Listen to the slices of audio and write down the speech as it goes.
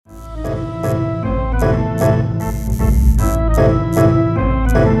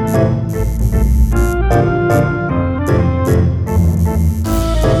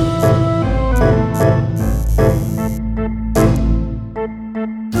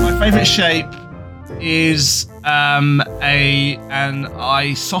favourite shape is an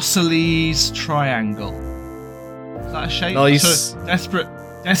isosceles triangle. Is that a shape? Nice. So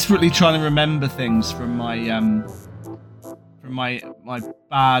desperately trying to remember things from my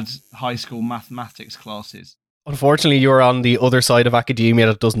bad high school mathematics classes. Unfortunately, you're on the other side of academia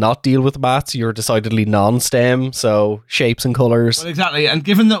that does not deal with maths. You're decidedly non-STEM, so shapes and colours. Well, exactly. And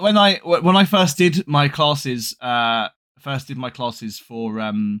given that when I first did my classes, for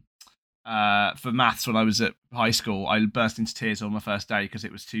maths when I was at high school, I burst into tears on my first day because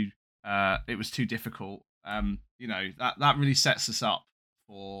it was too difficult. That really sets us up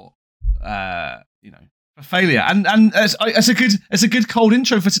for for failure, and it's a good cold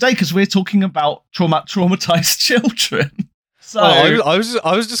intro for today because we're talking about traumatized children. So I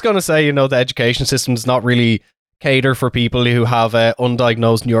was just going to say, the education system does not really cater for people who have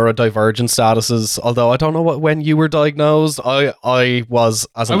undiagnosed neurodivergent statuses. Although I don't know when you were diagnosed. I was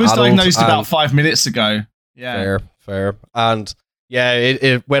as an adult. I was diagnosed about 5 minutes ago. Yeah, fair, and yeah,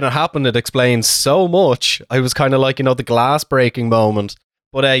 it when it happened, it explains so much. I was kind of like the glass breaking moment.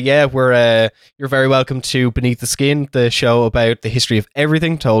 But you're very welcome to Beneath the Skin, the show about the history of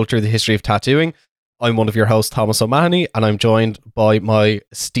everything told through the history of tattooing. I'm one of your hosts, Thomas O'Mahony, and I'm joined by my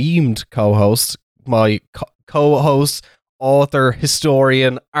esteemed co-host, co-host, author,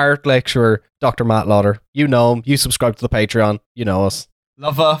 historian, art lecturer, Dr. Matt Lauder. You know him. You subscribe to the Patreon. You know us.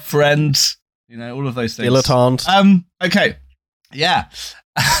 Lover, friend, all of those things. Dilettante. Okay. Yeah.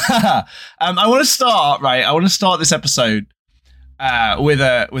 I want to start this episode with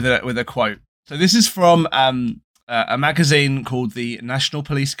a quote. So this is from a magazine called the National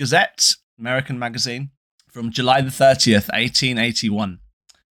Police Gazette, American magazine, from July the 30th, 1881.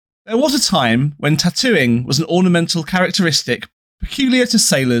 There was a time when tattooing was an ornamental characteristic peculiar to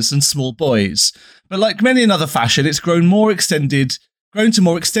sailors and small boys, but like many another fashion, it's grown to more extended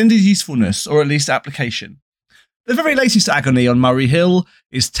usefulness, or at least application. The very latest agony on Murray Hill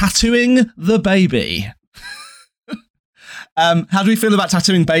is tattooing the baby. How do we feel about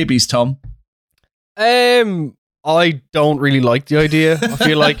tattooing babies, Tom? I don't really like the idea. I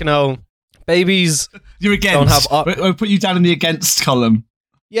feel like, babies... You're against. We'll put you down in the against column.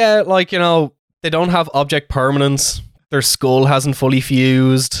 Yeah, they don't have object permanence. Their skull hasn't fully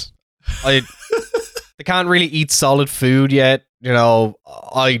fused. They can't really eat solid food yet. I'm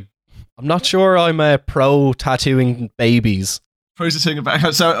not sure I'm pro tattooing babies. Tattooing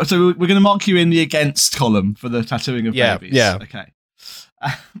about. So we're going to mark you in the against column for the tattooing of babies. Yeah. Okay.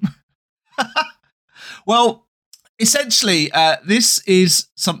 Well, essentially, this is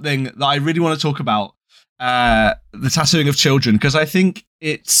something that I really want to talk about. The tattooing of children, because I think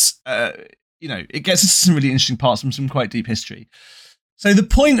it's it gets us some really interesting parts from some quite deep history. So the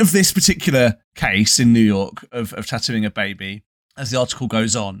point of this particular case in New York of tattooing a baby, as the article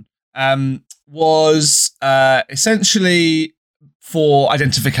goes on, was essentially for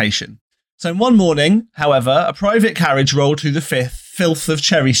identification. So one morning, however, a private carriage rolled through the filth of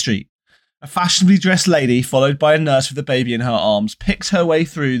Cherry Street. A fashionably dressed lady, followed by a nurse with a baby in her arms, picked her way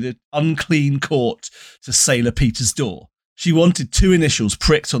through the unclean court to Sailor Peter's door. She wanted 2 initials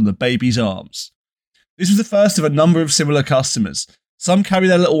pricked on the baby's arms. This was the first of a number of similar customers. Some carry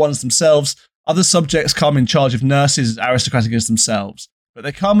their little ones themselves, other subjects come in charge of nurses as aristocratic as themselves. But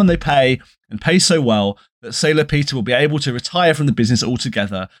they come and they pay, and pay so well that Sailor Peter will be able to retire from the business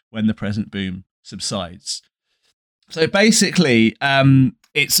altogether when the present boom subsides. So basically,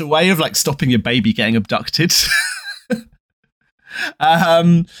 it's a way of stopping your baby getting abducted,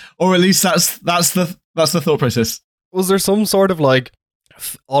 or at least that's the thought process. Was there some sort of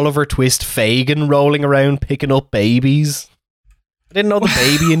Oliver Twist Fagin rolling around picking up babies? I didn't know the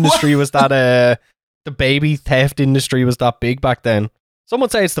baby industry was that. The baby theft industry was that big back then. Some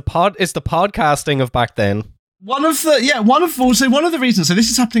would say it's the podcasting of back then. One of the reasons. So this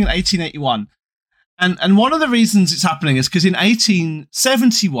is happening in 1881. And one of the reasons it's happening is because in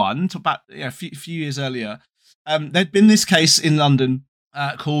 1871, about a few years earlier, there'd been this case in London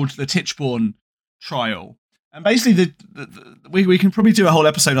called the Tichborne trial. And basically, we can probably do a whole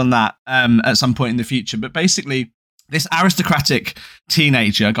episode on that at some point in the future. But basically, this aristocratic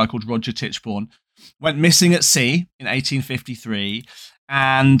teenager, a guy called Roger Tichborne, went missing at sea in 1853.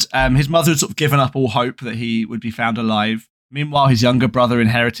 And his mother had sort of given up all hope that he would be found alive. Meanwhile, his younger brother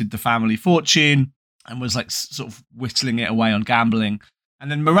inherited the family fortune and was sort of whittling it away on gambling. And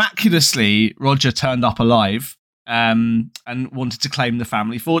then miraculously, Roger turned up alive and wanted to claim the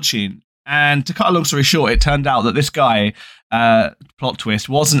family fortune. And to cut a long story short, it turned out that this guy, plot twist,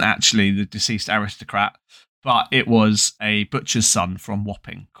 wasn't actually the deceased aristocrat, but it was a butcher's son from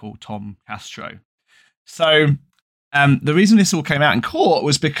Wapping called Tom Castro. So The reason this all came out in court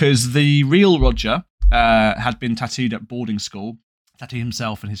was because the real Roger had been tattooed at boarding school, tattooed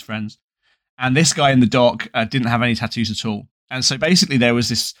himself and his friends. And this guy in the dock didn't have any tattoos at all. And so basically there was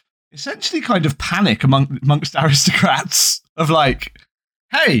this essentially kind of panic amongst aristocrats of like,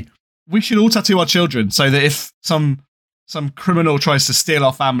 hey, we should all tattoo our children so that if some criminal tries to steal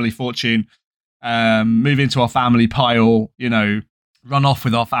our family fortune, move into our family pile, run off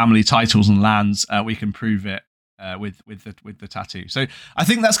with our family titles and lands, we can prove it with the tattoo. So I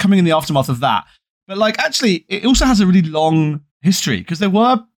think that's coming in the aftermath of that. But like, actually, it also has a really long history because there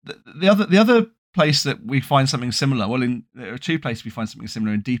were the other place that we find something similar. Well, there are two places we find something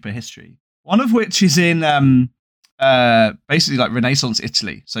similar in deeper history. One of which is in basically like Renaissance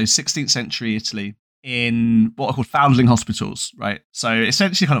Italy, so 16th century Italy, in what are called foundling hospitals, right? So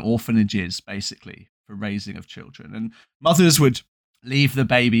essentially kind of orphanages, basically, for raising of children. And mothers would leave the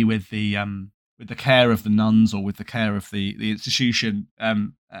baby with the care of the nuns or with the care of the institution,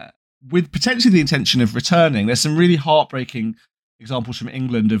 with potentially the intention of returning. There's some really heartbreaking examples from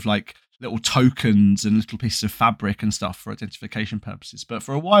England of like little tokens and little pieces of fabric and stuff for identification purposes. But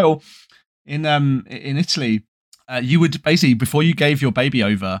for a while in Italy, you would basically, before you gave your baby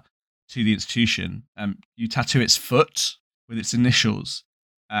over to the institution, you tattoo its foot with its initials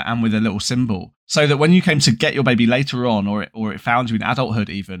and with a little symbol, so that when you came to get your baby later on, or it found you in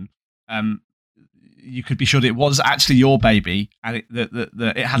adulthood even, you could be sure that it was actually your baby and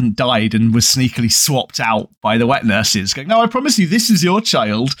that it hadn't died and was sneakily swapped out by the wet nurses, going, no, I promise you this is your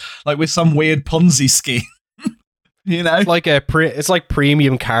child, like with some weird Ponzi scheme. It's like it's like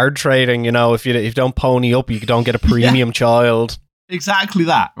premium card trading. If you don't pony up, you don't get a premium child. Exactly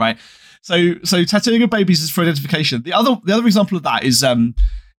that, right? So tattooing of babies is for identification. The other example of that is in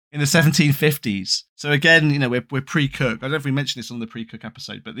the 1750s. So again, we're pre-Cook. I don't know if we mentioned this on the pre-Cook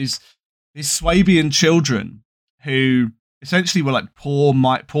episode, but these Swabian children who essentially were like poor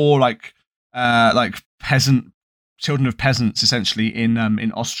like peasant children of peasants, essentially in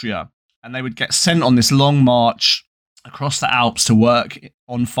Austria, and they would get sent on this long march across the Alps to work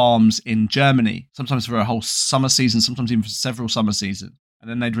on farms in Germany, sometimes for a whole summer season, sometimes even for several summer seasons. And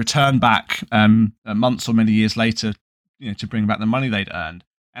then they'd return back months or many years later, to bring back the money they'd earned.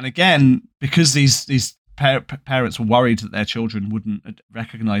 And again, because these parents were worried that their children wouldn't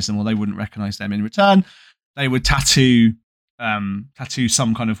recognize them or they wouldn't recognize them in return, they would tattoo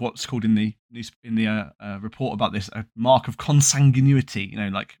some kind of what's called in the report about this, a mark of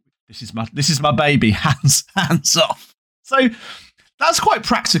consanguinity. Like, this is my baby, hands off. So that's quite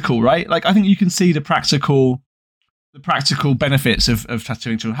practical, right? Like, I think you can see the practical benefits of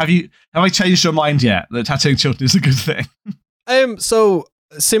tattooing children. Have I changed your mind yet that tattooing children is a good thing? So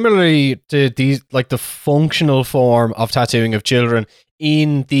similarly to these, like the functional form of tattooing of children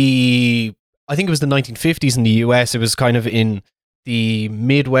in I think it was the 1950s in the US, it was kind of in the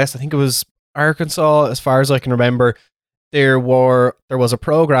Midwest. I think it was Arkansas, as far as I can remember. There was a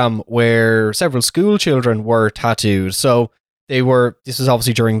program where several school children were tattooed. So this was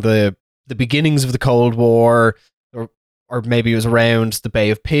obviously during the beginnings of the Cold War, or maybe it was around the Bay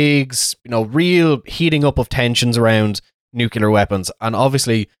of Pigs, real heating up of tensions around nuclear weapons. And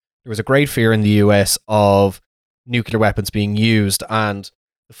obviously there was a great fear in the US of nuclear weapons being used and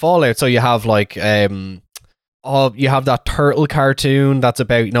the fallout. So you have like, you have that turtle cartoon that's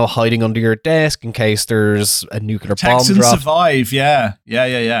about, hiding under your desk in case there's a nuclear bomb drop. Survive, yeah.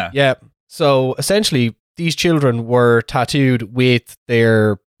 Yeah. So essentially, these children were tattooed with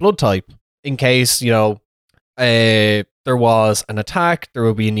their blood type in case, there was an attack, there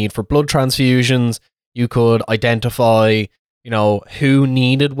would be a need for blood transfusions. You could identify, who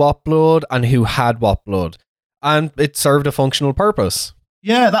needed what blood and who had what blood. And it served a functional purpose.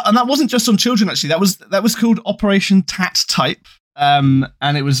 Yeah, that wasn't just on children, actually. That was called Operation Tat Type, and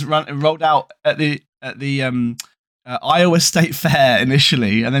it was rolled out at the Iowa State Fair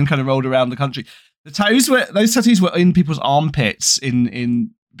initially, and then kind of rolled around the country. Those tattoos were in people's armpits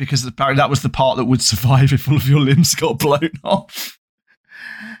because apparently that was the part that would survive if all of your limbs got blown off.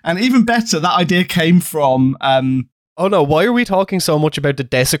 And even better, that idea came from. Oh no! Why are we talking so much about the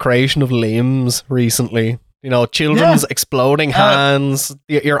desecration of limbs recently? Children's exploding hands,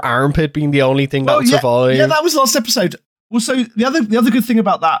 your armpit being the only thing that would survive. Yeah, that was last episode. Well, so the other good thing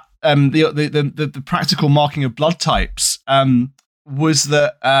about that, the practical marking of blood types, was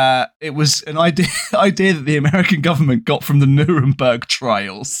that it was an idea that the American government got from the Nuremberg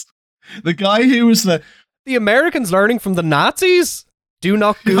trials. The guy who was the Americans learning from the Nazis. Do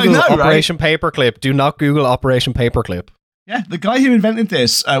not Google Operation Paperclip. Do not Google Operation Paperclip. Yeah, the guy who invented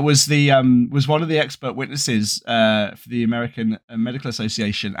this was one of the expert witnesses for the American Medical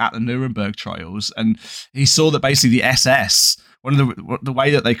Association at the Nuremberg trials, and he saw that basically the SS, one of the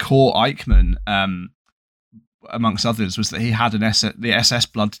way that they caught Eichmann, amongst others, was that he had the SS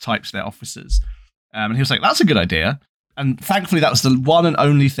blood type to their officers, and he was like, "That's a good idea." And thankfully, that was the one and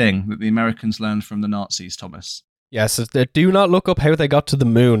only thing that the Americans learned from the Nazis, Thomas. Yes, do not look up how they got to the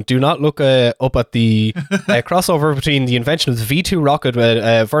moon. Do not look up at the crossover between the invention of the V2 rocket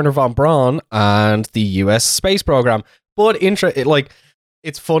with Wernher von Braun and the US space program. But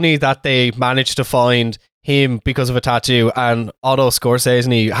it's funny that they managed to find him because of a tattoo, and Otto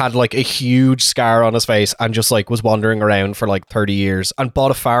Skorzeny had like a huge scar on his face and just like was wandering around for like 30 years and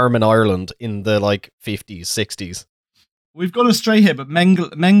bought a farm in Ireland in the like 50s, 60s. We've gone astray here, but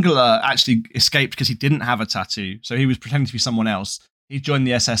Mengele actually escaped because he didn't have a tattoo, so he was pretending to be someone else. He joined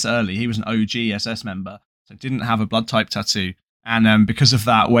the SS early. He was an OG SS member, so didn't have a blood type tattoo. And because of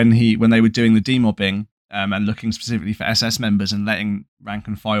that, when they were doing the demobbing and looking specifically for SS members and letting rank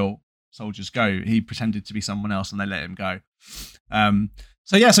and file soldiers go, he pretended to be someone else, and they let him go.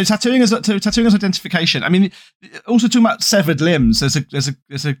 So tattooing as identification. I mean, also talking about severed limbs. There's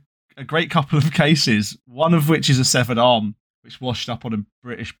a great couple of cases, one of which is a severed arm, which washed up on a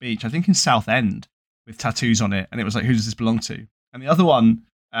British beach, I think in Southend, with tattoos on it, and it was like, who does this belong to? And the other one,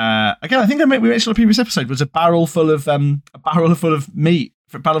 again, I think we mentioned on a previous episode, was a barrel full of meat,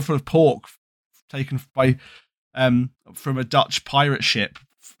 a barrel full of pork, taken by from a Dutch pirate ship,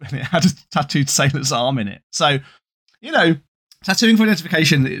 and it had a tattooed sailor's arm in it. So, tattooing for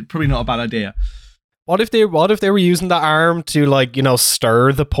identification is probably not a bad idea. What if they were using the arm to like,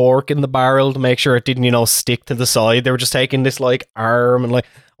 stir the pork in the barrel to make sure it didn't, stick to the side? They were just taking this like arm and like, I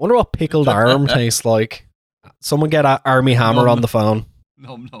wonder what pickled arm tastes like. Someone get Army Hammer on the phone.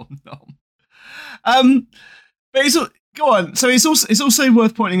 Nom. But go on. So it's also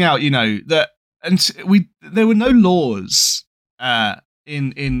worth pointing out, that there were no laws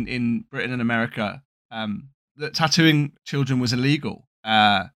in Britain and America that tattooing children was illegal.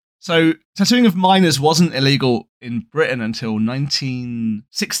 So tattooing of minors wasn't illegal in Britain until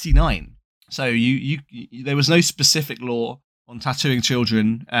 1969. So there was no specific law on tattooing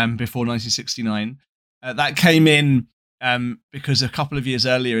children before 1969. That came in because a couple of years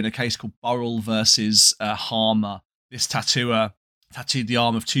earlier, in a case called Burrell versus Harmer, this tattooer tattooed the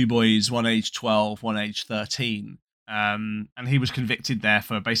arm of two boys, one age 12, one age 13, and he was convicted there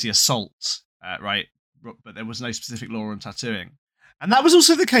for basically assault, right? But there was no specific law on tattooing. And that was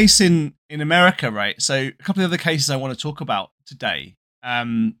also the case in America, right? So a couple of other cases I want to talk about today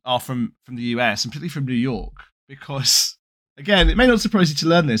are from the US, and particularly from New York, because, again, it may not surprise you to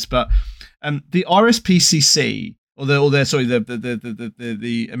learn this, but the RSPCC, or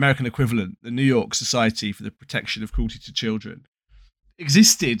the American equivalent, the New York Society for the Protection of Cruelty to Children,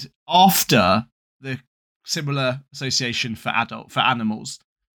 existed after the similar association for animals.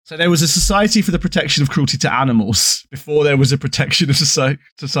 So there was a Society for the Protection of Cruelty to Animals before there was a protection of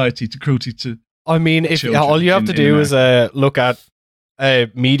society to cruelty to. I mean, if all you have to do is look at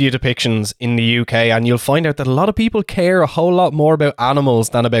media depictions in the UK, and you'll find out that a lot of people care a whole lot more about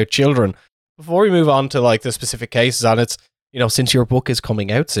animals than about children. Before we move on to like the specific cases, and it's, since your book is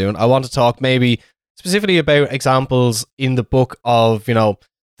coming out soon, I want to talk maybe specifically about examples in the book of,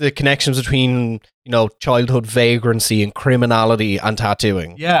 the connections between, childhood vagrancy and criminality and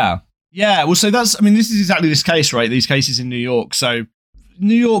tattooing. Yeah. Well, so this is exactly this case, right? These cases in New York. So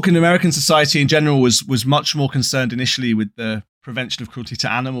New York and American society in general was much more concerned initially with the prevention of cruelty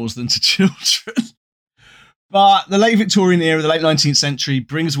to animals than to children. But the late Victorian era, the late 19th century,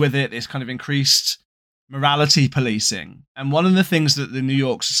 brings with it this kind of increased morality policing. And one of the things that the New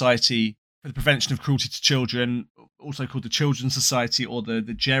York Society for the Prevention of Cruelty to Children, also called the Children's Society, or the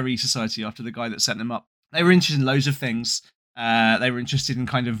Jerry Society after the guy that set them up, they were interested in loads of things. They were interested in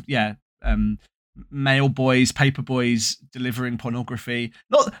kind of, mail boys, paper boys delivering pornography.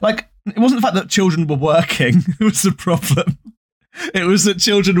 Not like, it wasn't the fact that children were working it was the problem. It was that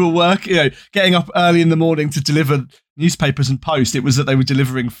children were getting up early in the morning to deliver newspapers and post. It was that they were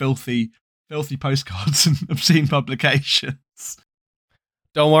delivering filthy postcards and obscene publications.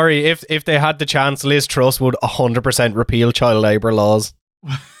 Don't worry, if they had the chance, Liz Truss would 100% repeal child labour laws.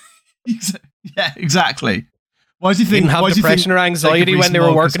 Yeah, exactly. Why do you think? Didn't have depression or anxiety when they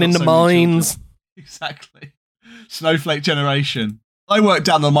were working in the mines. Exactly. Snowflake generation. I worked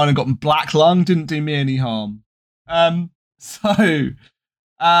down the mine and got black lung. Didn't do me any harm. So,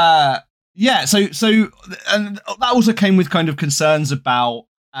 and that also came with kind of concerns about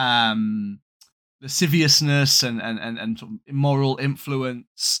lasciviousness and sort of immoral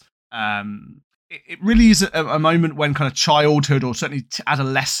influence it really is a moment when kind of childhood or certainly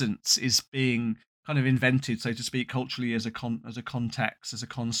adolescence is being kind of invented, so to speak, culturally as a context, as a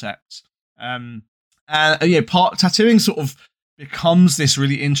concept. Tattooing sort of becomes this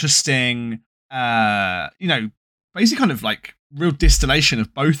really interesting, basically kind of like real distillation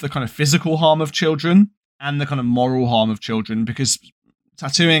of both the kind of physical harm of children and the kind of moral harm of children, because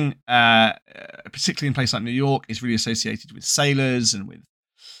tattooing, particularly in places like New York, is really associated with sailors and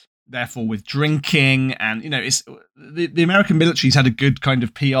therefore with drinking. And, it's the American military's had a good kind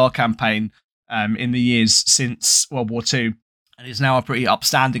of PR campaign in the years since World War II, and is now a pretty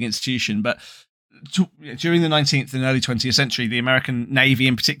upstanding institution. But during the 19th and early 20th century, the American Navy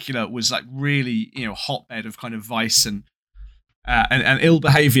in particular was like really, hotbed of kind of vice and ill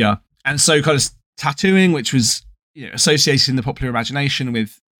behavior. And so kind of tattooing, which was associated in the popular imagination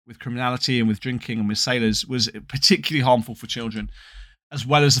with criminality and with drinking and with sailors, was particularly harmful for children, as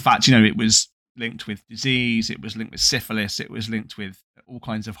well as the fact, it was linked with disease, it was linked with syphilis, it was linked with all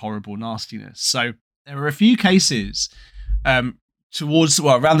kinds of horrible nastiness. So there were a few cases around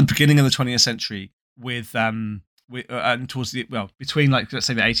the beginning of the 20th century between like, let's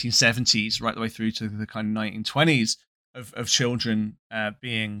say the 1870s right the way through to the kind of 1920s of children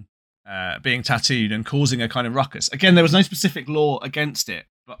being tattooed and causing a kind of ruckus. Again, there was no specific law against it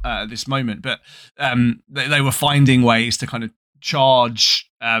at this moment, but they were finding ways to kind of charge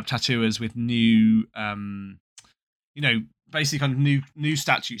tattooers with new, basically kind of new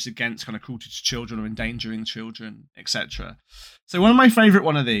statutes against kind of cruelty to children or endangering children, etc. So one of my favorite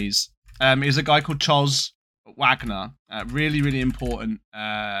one of these is a guy called Charles Wagner, really, really important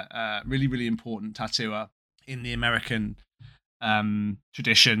tattooer in the American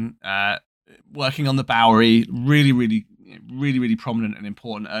tradition, working on the Bowery, really, really, really, really prominent and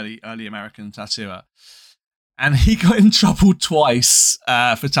important early American tattooer. And he got in trouble twice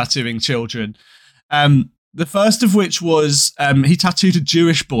for tattooing children. The first of which was he tattooed a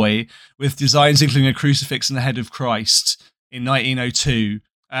Jewish boy with designs including a crucifix and the head of Christ in 1902.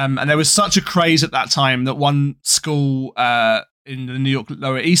 And there was such a craze at that time that one school in the New York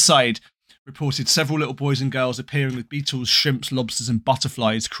Lower East Side reported several little boys and girls appearing with beetles, shrimps, lobsters, and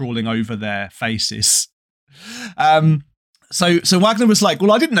butterflies crawling over their faces. So Wagner was like,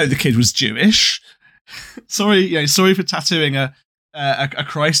 "Well, I didn't know the kid was Jewish. sorry for tattooing a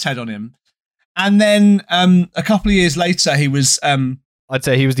Christ head on him." And then a couple of years later, he was. I'd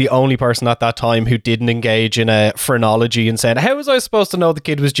say he was the only person at that time who didn't engage in a phrenology and said, "How was I supposed to know the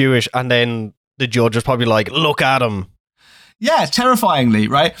kid was Jewish?" And then the judge was probably like, "Look at him." Yeah, terrifyingly,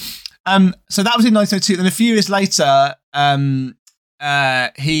 right? So that was in 1902. Then a few years later,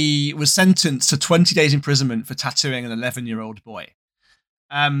 he was sentenced to 20 days imprisonment for tattooing an 11-year-old boy.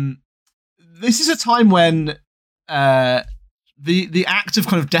 This is a time when the act of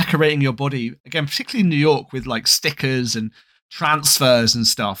kind of decorating your body, again, particularly in New York with like stickers and transfers and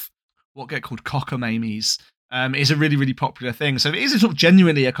stuff, what get called cockamammies, is a really, really popular thing. So it is a sort of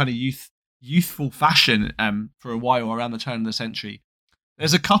genuinely a kind of youthful fashion for a while around the turn of the century.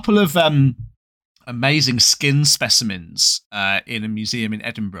 There's a couple of amazing skin specimens in a museum in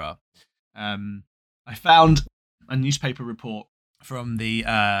Edinburgh. I found a newspaper report from the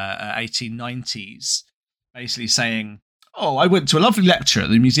 1890s basically saying, "Oh, I went to a lovely lecture at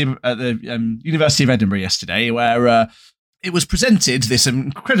the museum at the University of Edinburgh yesterday where it was presented this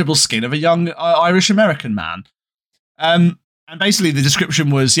incredible skin of a young Irish American man." And basically the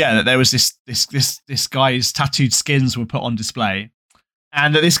description was, that there was this guy's tattooed skins were put on display.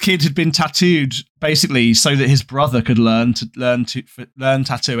 And that this kid had been tattooed basically so that his brother could learn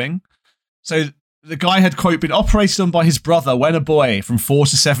tattooing. So the guy had, quote, been operated on by his brother when a boy from 4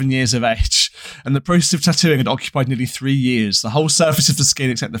 to 7 years of age. And the process of tattooing had occupied nearly 3 years. The whole surface of the skin,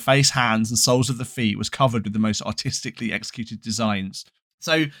 except the face, hands, and soles of the feet, was covered with the most artistically executed designs.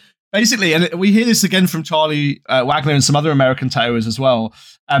 So basically, and we hear this again from Charlie Wagner and some other American tattooers as well,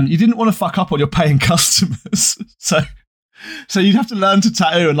 you didn't want to fuck up on your paying customers. So you'd have to learn to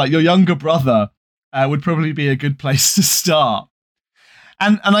tattoo, and like your younger brother would probably be a good place to start.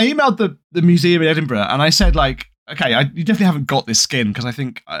 And I emailed the museum in Edinburgh and I said, like, okay, you definitely haven't got this skin, because I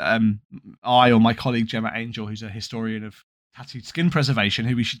think I or my colleague Gemma Angel, who's a historian of tattooed skin preservation,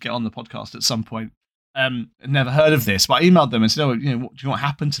 who we should get on the podcast at some point, never heard of this. But I emailed them and said, "Oh, do you know what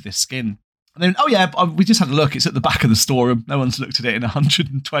happened to this skin?" And then, "Oh yeah, we just had a look. It's at the back of the storeroom. No one's looked at it in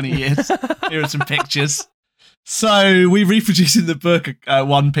 120 years. Here are some pictures." So we reproduced in the book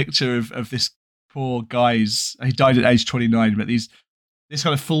one picture of this poor guy's. He died at age 29, but this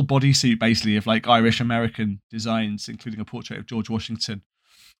kind of full bodysuit, basically, of like Irish American designs, including a portrait of George Washington,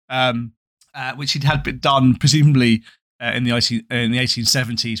 which he'd had done presumably in the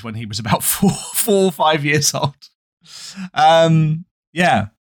 1870s when he was about 4 or 5 years old. Yeah.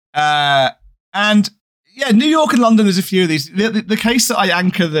 And yeah, New York and London, there's a few of these. The case that I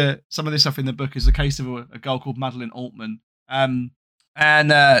anchor some of this stuff in the book is the case of a girl called Madeline Altman.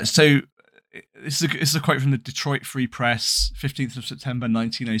 So this is a quote from the Detroit Free Press, 15th of September,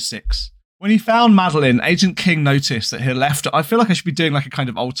 1906. When he found Madeline, Agent King noticed that he left. I feel like I should be doing like a kind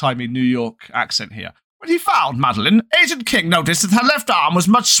of old-timey New York accent here. When he found Madeline, Agent King noticed that her left arm was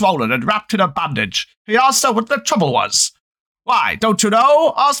much swollen and wrapped in a bandage. He asked her what the trouble was. Why, don't you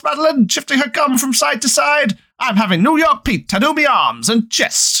know? Asked Madeline, shifting her gum from side to side. I'm having New York Pete tattoo me arms and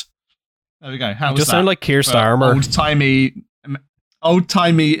chest. There we go. How was that? Sound like Keir Starmer.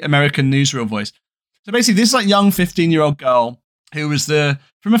 Old-timey American newsreel voice. So basically, this like young 15-year-old girl who was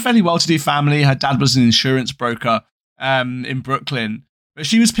from a fairly well-to-do family. Her dad was an insurance broker in Brooklyn, but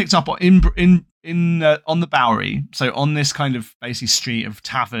she was picked up on the Bowery, so on this kind of basically street of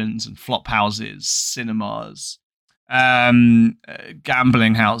taverns and flop houses, cinemas,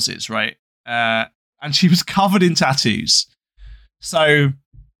 gambling houses, right? And she was covered in tattoos. So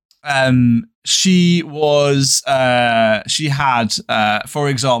she had, for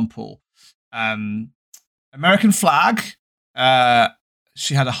example, American flag.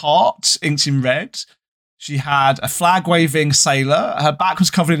 She had a heart inked in red. She had a flag-waving sailor. Her back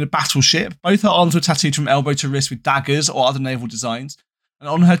was covered in a battleship. Both her arms were tattooed from elbow to wrist with daggers or other naval designs. And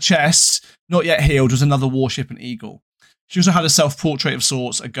on her chest, not yet healed, was another warship, an eagle. She also had a self-portrait of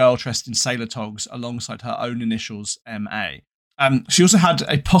sorts, a girl dressed in sailor togs, alongside her own initials, M.A. She also had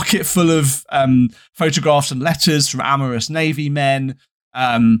a pocket full of photographs and letters from amorous Navy men.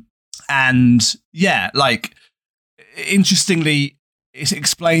 And yeah, like, interestingly, it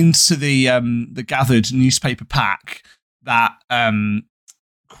explains to the gathered newspaper pack that,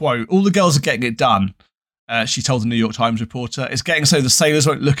 quote, all the girls are getting it done, she told the New York Times reporter. It's getting so the sailors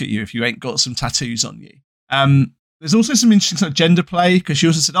won't look at you if you ain't got some tattoos on you. There's also some interesting sort of gender play, because she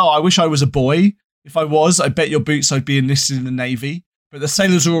also said, I wish I was a boy. If I was, I bet your boots I'd be enlisted in the Navy. But the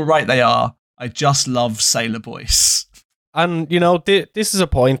sailors are all right, they are. I just love sailor boys. And, you know, this is a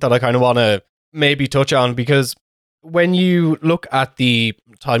point that I kind of want to maybe touch on, because when you look at the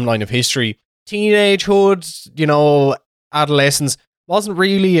timeline of history, teenagehood, you know, adolescence wasn't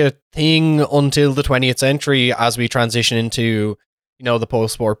really a thing until the 20th century as we transition into, you know, the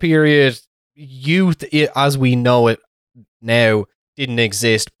post-war period. Youth, as we know it now, didn't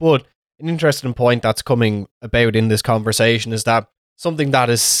exist. But an interesting point that's coming about in this conversation is that something that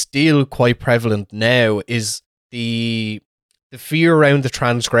is still quite prevalent now is the fear around the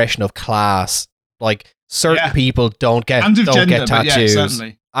transgression of class. Like, certain people don't get tattoos,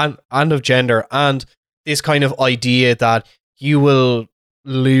 and of gender, and this kind of idea that you will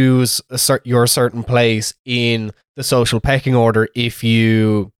lose your certain place in the social pecking order if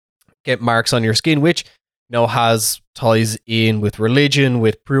you get marks on your skin, which, you know, has ties in with religion,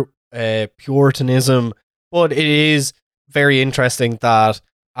 with Puritanism. But it is very interesting that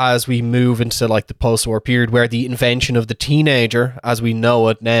as we move into like the post-war period, where the invention of the teenager, as we know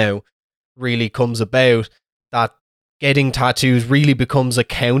it now, really comes about, that getting tattoos really becomes a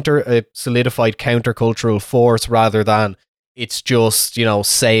solidified countercultural force, rather than it's just, you know,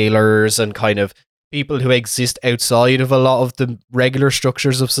 sailors and kind of people who exist outside of a lot of the regular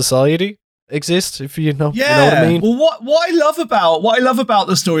structures of society exist, if you know, you know what I mean. Well, what I love about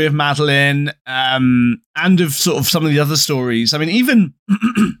the story of Madeline, and of sort of some of the other stories. I mean, even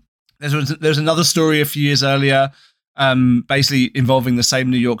there's another story a few years earlier, basically involving the same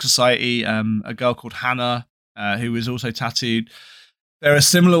New York society, a girl called Hannah, who was also tattooed. There are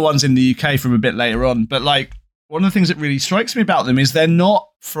similar ones in the UK from a bit later on, but like, one of the things that really strikes me about them is they're not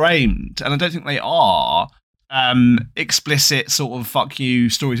framed, and I don't think they are, explicit sort of fuck you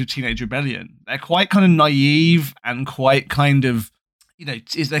stories of teenage rebellion. They're quite kind of naive and quite kind of, you know,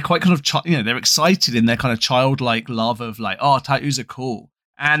 they're quite kind of, you know, they're excited in their kind of childlike love of like, oh, tattoos are cool.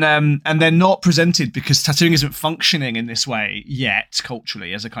 And they're not presented, because tattooing isn't functioning in this way yet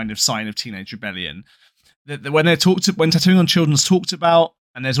culturally as a kind of sign of teenage rebellion. When tattooing on children is talked about,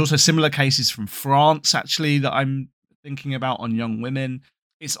 and there's also similar cases from France, actually, that I'm thinking about on young women.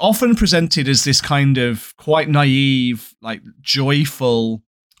 It's often presented as this kind of quite naive, like joyful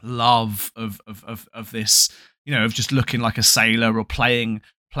love of this, you know, of just looking like a sailor or playing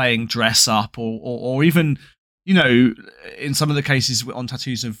dress up, or even, you know, in some of the cases on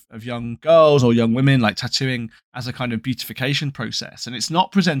tattoos of young girls or young women, like tattooing as a kind of beautification process. And it's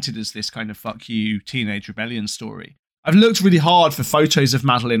not presented as this kind of fuck you teenage rebellion story. I've looked really hard for photos of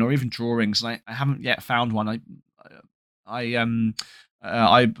Madeline or even drawings, and I haven't yet found one.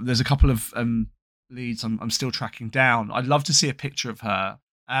 There's a couple of leads I'm still tracking down. I'd love to see a picture of her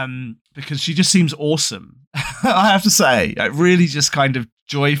because she just seems awesome. I have to say, like, really just kind of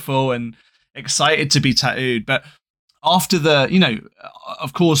joyful and excited to be tattooed. But after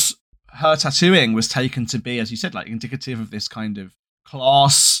of course, her tattooing was taken to be, as you said, like indicative of this kind of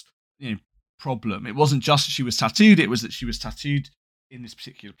class, problem. It wasn't just that she was tattooed; it was that she was tattooed in this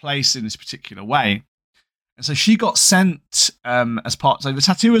particular place, in this particular way. And so she got sent as part. So the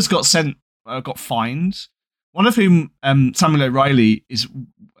tattooers got fined. One of whom, Samuel O'Reilly, is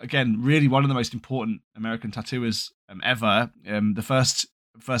again really one of the most important American tattooers ever. The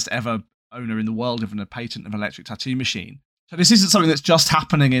first ever owner in the world of a patent of an electric tattoo machine. So this isn't something that's just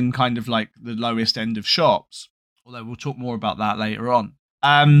happening in kind of like the lowest end of shops. Although we'll talk more about that later on.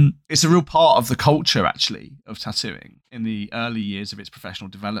 It's a real part of the culture, actually, of tattooing in the early years of its professional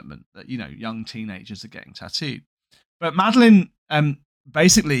development, that, young teenagers are getting tattooed. But Madeleine,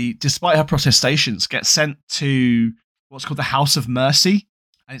 basically, despite her protestations, gets sent to what's called the House of Mercy.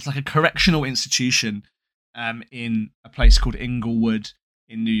 And it's like a correctional institution in a place called Inglewood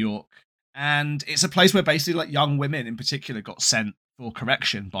in New York. And it's a place where basically like young women in particular got sent for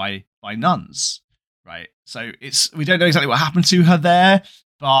correction by nuns. Right. So we don't know exactly what happened to her there,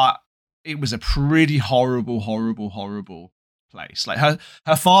 but it was a pretty horrible place. Like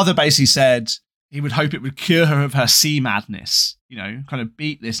her father basically said he would hope it would cure her of her sea madness, kind of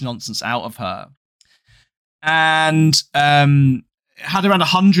beat this nonsense out of her. And had around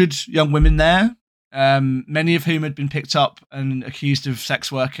 100 young women there, many of whom had been picked up and accused of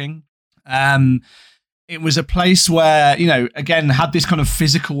sex working. It was a place where, again, had this kind of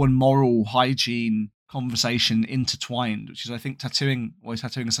physical and moral hygiene conversation intertwined, which is, I think, tattooing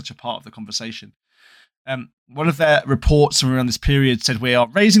is such a part of the conversation. One of their reports from around this period said, "We are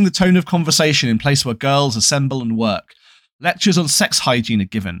raising the tone of conversation in place where girls assemble and work. Lectures on sex hygiene are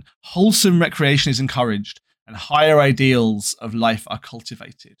given. Wholesome recreation is encouraged, and higher ideals of life are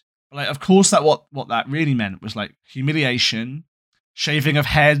cultivated." But like, of course, that what that really meant was like humiliation, shaving of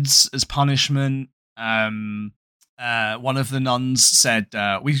heads as punishment. One of the nuns said,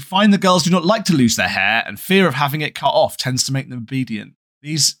 "We find the girls do not like to lose their hair, and fear of having it cut off tends to make them obedient."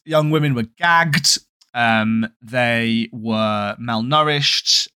 These young women were gagged. They were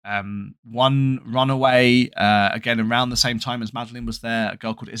malnourished. One runaway, again, around the same time as Madeleine was there, a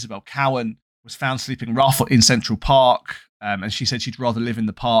girl called Isabel Cowan, was found sleeping rough in Central Park. And she said she'd rather live in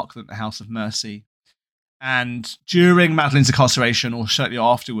the park than the House of Mercy. And during Madeleine's incarceration, or shortly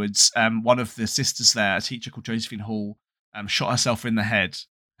afterwards, one of the sisters there, a teacher called Josephine Hall, shot herself in the head,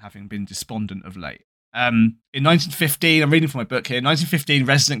 having been despondent of late. In 1915, I'm reading from my book here, in 1915,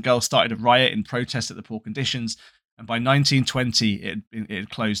 resident girls started a riot in protest at the poor conditions, and by 1920, it had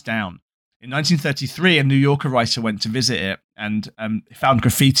closed down. In 1933, a New Yorker writer went to visit it and found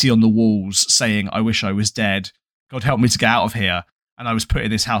graffiti on the walls saying, "I wish I was dead. God help me to get out of here. And I was put in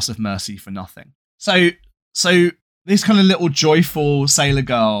this House of Mercy for nothing." So this kind of little joyful sailor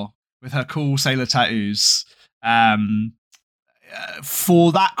girl with her cool sailor tattoos,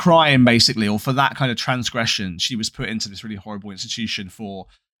 for that crime, basically, or for that kind of transgression, she was put into this really horrible institution for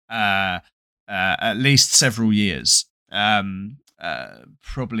at least several years,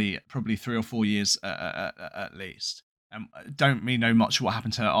 probably 3 or 4 years at least. Don't really know much what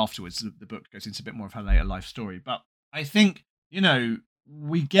happened to her afterwards. The book goes into a bit more of her later life story, but I think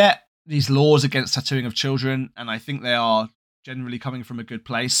we get these laws against tattooing of children, and I think they are generally coming from a good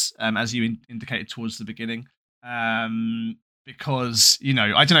place, as you indicated towards the beginning. Because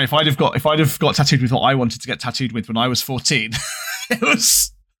I don't know, if I'd have got tattooed with what I wanted to get tattooed with when I was 14,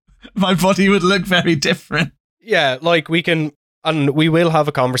 my body would look very different. Yeah, like we will have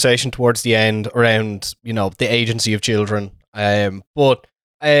a conversation towards the end around the agency of children. But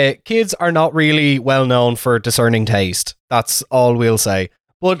kids are not really well known for discerning taste. That's all we'll say.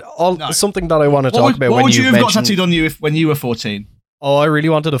 But something that I want to talk about. What would you have got tattooed on you when you were 14? Oh, I really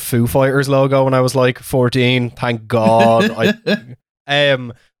wanted a Foo Fighters logo when I was like 14. Thank God.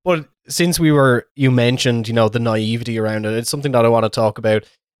 But since you mentioned, the naivety around it, it's something that I want to talk about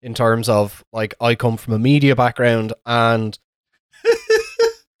in terms of like I come from a media background, and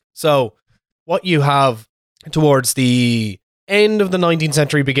so what you have towards the end of the 19th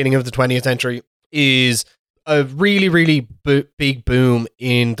century, beginning of the 20th century is a really, really big boom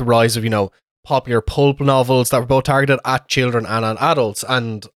in the rise of, popular pulp novels that were both targeted at children and at adults.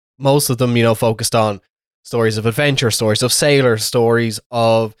 And most of them, focused on stories of adventure, stories of sailors, stories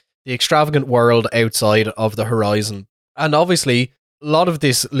of the extravagant world outside of the horizon. And obviously, a lot of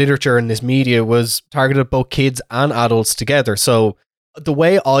this literature and this media was targeted at both kids and adults together. So the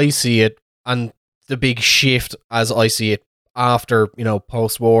way I see it, and the big shift as I see it after,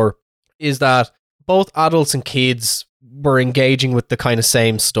 post-war, is that both adults and kids were engaging with the kind of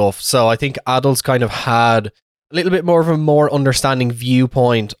same stuff. So I think adults kind of had a little bit more of a more understanding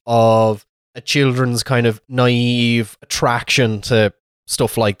viewpoint of a children's kind of naive attraction to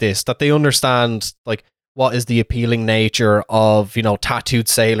stuff like this, that they understand like what is the appealing nature of, you know, tattooed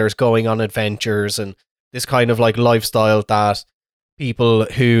sailors going on adventures and this kind of like lifestyle that people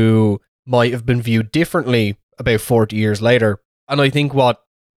who might have been viewed differently about 40 years later. And I think what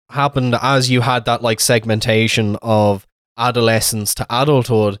happened as you had that like segmentation of adolescence to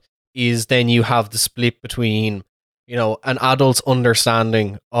adulthood is then you have the split between, you know, an adult's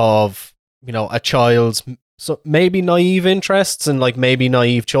understanding of, you know, a child's maybe naive interests and like maybe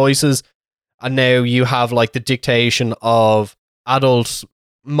naive choices. And now you have like the dictation of adult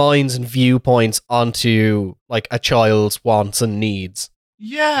minds and viewpoints onto like a child's wants and needs.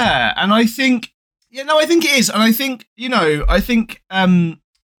 Yeah. And I think, I think it is. And I think,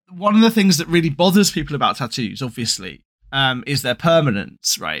 one of the things that really bothers people about tattoos, obviously, is their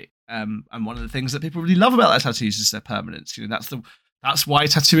permanence, right? And one of the things that people really love about their tattoos is their permanence. You know, that's why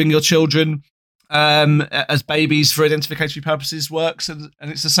tattooing your children as babies for identificatory purposes works, and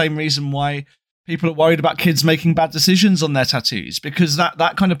it's the same reason why people are worried about kids making bad decisions on their tattoos, because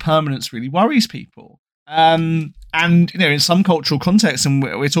that kind of permanence really worries people. And you know, in some cultural contexts, and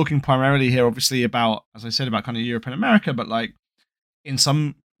we're talking primarily here, obviously, about, as I said, about kind of Europe and America, but like in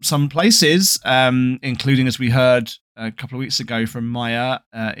some places, including, as we heard a couple of weeks ago from Maya,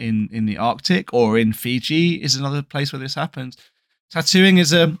 in the Arctic, or in Fiji is another place where this happens. Tattooing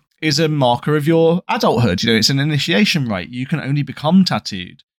is a marker of your adulthood. You know, it's an initiation rite. You can only become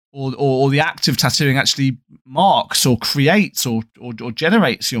tattooed, or the act of tattooing actually marks or creates or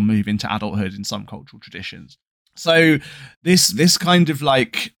generates your move into adulthood in some cultural traditions. So this kind of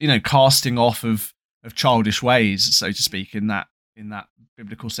like, you know, casting off of childish ways, so to speak, in that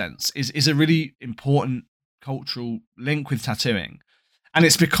biblical sense, is a really important cultural link with tattooing. And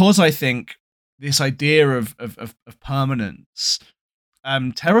it's because I think this idea of permanence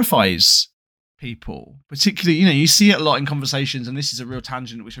terrifies people, particularly, you know, you see it a lot in conversations, and this is a real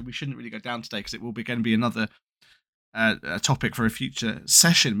tangent which we shouldn't really go down today because it will going to be another topic for a future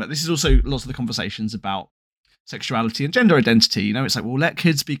session. But this is also lots of the conversations about sexuality and gender identity. You know, it's like, well, let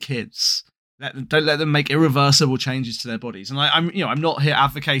kids be kids. Don't let them make irreversible changes to their bodies. And I'm not here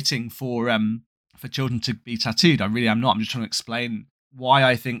advocating for children to be tattooed. I really am not. I'm just trying to explain why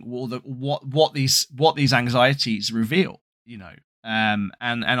I think what these anxieties reveal. You know, and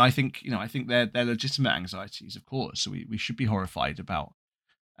I think they're legitimate anxieties, of course. So we should be horrified about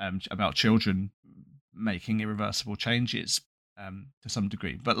children making irreversible changes to some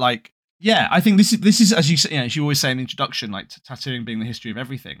degree. But like, yeah, I think this is as you say, as you always say in the introduction, like tattooing being the history of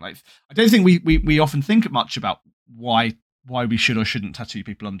everything. Like, I don't think we often think much about why we should or shouldn't tattoo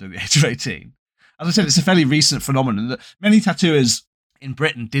people under the age of 18. As I said, it's a fairly recent phenomenon that many tattooers in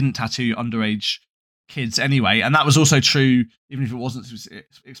Britain didn't tattoo underage kids anyway, and that was also true even if it wasn't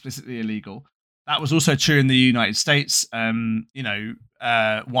explicitly illegal. That was also true in the United States.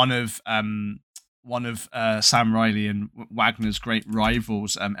 One of Sam Riley and Wagner's great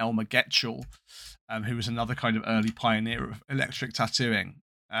rivals, Elmer Getchell, who was another kind of early pioneer of electric tattooing.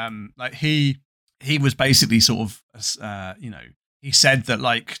 Like he was basically sort of, he said that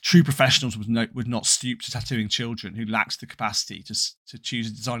like true professionals would not stoop to tattooing children who lacked the capacity to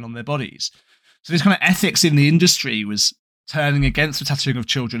choose a design on their bodies. So this kind of ethics in the industry was turning against the tattooing of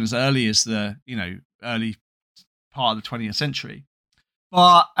children as early as the early part of the 20th century.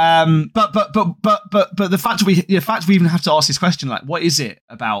 But the fact we even have to ask this question, like, what is it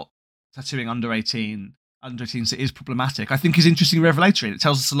about tattooing under 18 that is problematic, I think is interesting, revelatory. It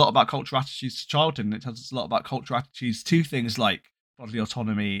tells us a lot about cultural attitudes to childhood, and it tells us a lot about cultural attitudes to things like bodily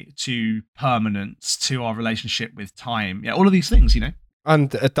autonomy, to permanence, to our relationship with time. Yeah, all of these things, you know.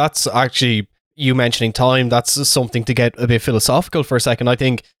 And that's actually, you mentioning time, that's something to get a bit philosophical for a second. I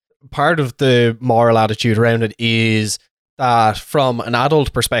think part of the moral attitude around it is that from an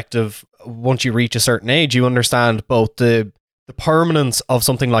adult perspective, once you reach a certain age, you understand both the permanence of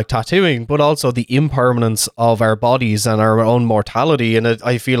something like tattooing, but also the impermanence of our bodies and our own mortality. And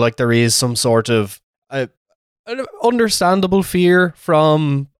I feel like there is some sort of an understandable fear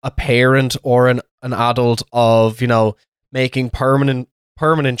from a parent or an adult of, you know, making permanent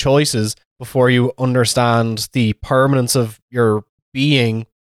choices before you understand the permanence of your being,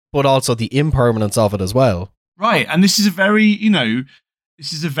 but also the impermanence of it as well. Right, and this is a very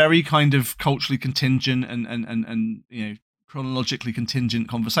kind of culturally contingent and chronologically contingent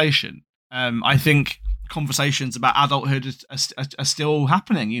conversation. I think conversations about adulthood are still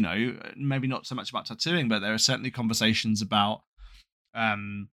happening. You know, maybe not so much about tattooing, but there are certainly conversations about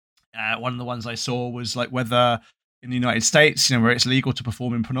One of the ones I saw was like whether in the United States, where it's legal to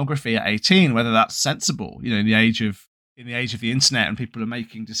perform in pornography at 18, whether that's sensible, in the age of the internet, and people are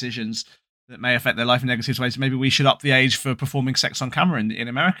making decisions that may affect their life in negative ways. Maybe we should up the age for performing sex on camera in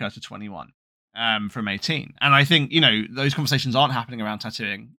America to 21 from 18. And I think, those conversations aren't happening around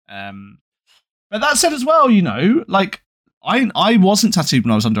tattooing. But that said as well, like I wasn't tattooed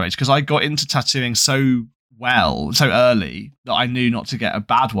when I was underage because I got into tattooing so early that I knew not to get a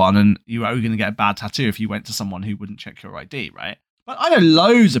bad one, and you were only going to get a bad tattoo if you went to someone who wouldn't check your ID, right? But I know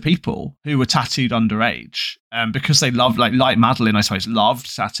loads of people who were tattooed underage because they loved, like Madeline, I suppose,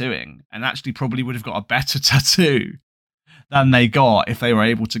 loved tattooing, and actually probably would have got a better tattoo than they got if they were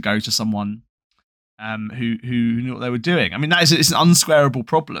able to go to someone who knew what they were doing. I mean, it's an unsquareable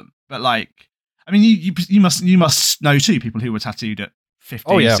problem, but like, I mean, you must know too people who were tattooed at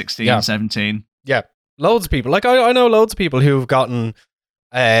 15, 16, 17. Yeah, loads of people. Like I know loads of people who've gotten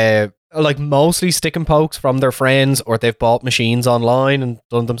like mostly stick and pokes from their friends, or they've bought machines online and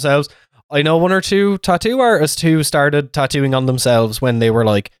done themselves. I know one or two tattoo artists who started tattooing on themselves when they were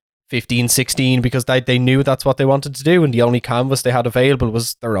like 15, 16 because they knew that's what they wanted to do, and the only canvas they had available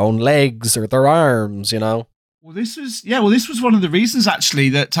was their own legs or their arms, Well, this was one of the reasons actually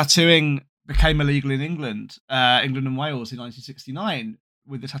that tattooing became illegal in England and Wales in 1969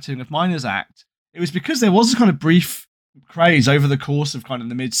 with the Tattooing of Minors Act. It was because there was a kind of brief craze over the course of kind of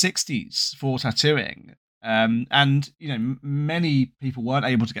the mid 60s for tattooing. And many people weren't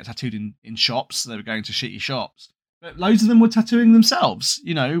able to get tattooed in shops, so they were going to shitty shops. But loads of them were tattooing themselves,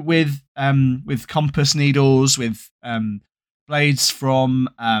 with compass needles, with blades from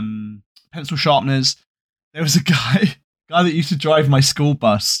pencil sharpeners. There was a guy that used to drive my school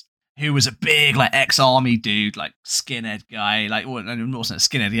bus who was a big, like, ex-army dude, like, skinhead guy. Like, well, he wasn't a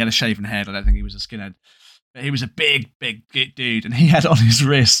skinhead, he had a shaven head. I don't think he was a skinhead. But he was a big dude, and he had on his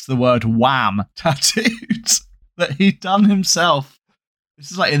wrist the word "wham" tattooed that he'd done himself.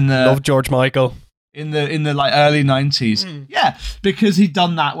 This is like in the love George Michael in the like early 90s. Yeah, because he'd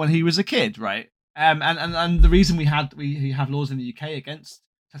done that when he was a kid, right? And the reason we have laws in the UK against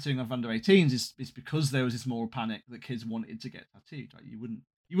tattooing of under 18s is because there was this moral panic that kids wanted to get tattooed. Right?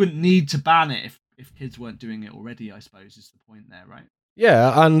 You wouldn't need to ban it if kids weren't doing it already, I suppose, is the point there, right?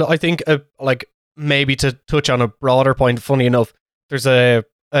 Yeah, and I think like maybe to touch on a broader point, funny enough, there's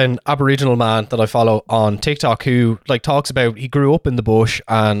an Aboriginal man that I follow on TikTok who like talks about, he grew up in the bush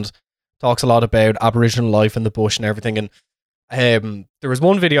and talks a lot about Aboriginal life in the bush and everything. And there was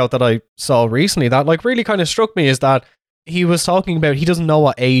one video that I saw recently that like really kind of struck me, is that he was talking about he doesn't know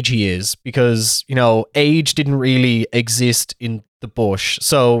what age he is because, age didn't really exist in the bush.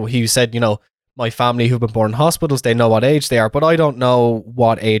 So he said, my family who've been born in hospitals, they know what age they are, but I don't know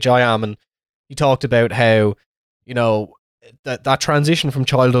what age I am. And he talked about how, that transition from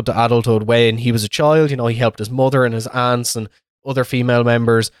childhood to adulthood, when he was a child, he helped his mother and his aunts and other female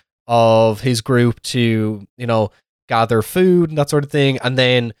members of his group to, gather food and that sort of thing. And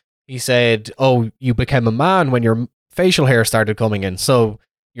then he said, oh, you became a man when your facial hair started coming in. So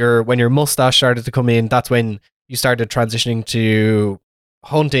when your mustache started to come in, that's when you started transitioning to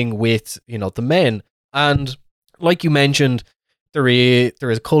hunting with, the men. And like you mentioned, there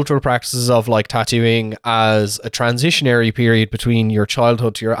is cultural practices of like tattooing as a transitionary period between your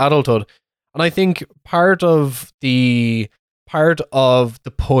childhood to your adulthood. And I think part of the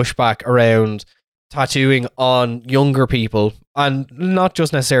pushback around tattooing on younger people, and not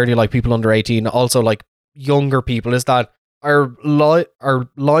just necessarily like people under 18, also like younger people, is that our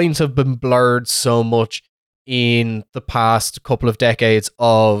lines have been blurred so much in the past couple of decades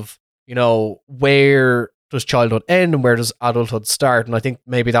of, where does childhood end and where does adulthood start? And I think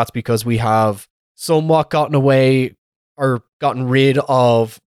maybe that's because we have somewhat gotten away or gotten rid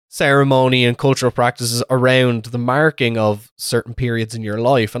of ceremony and cultural practices around the marking of certain periods in your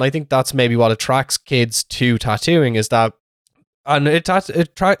life. And I think that's maybe what attracts kids to tattooing, is that, and it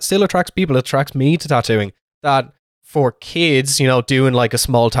still attracts people, it attracts me to tattooing, that for kids, doing like a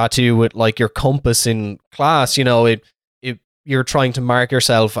small tattoo with like your compass in class, you're trying to mark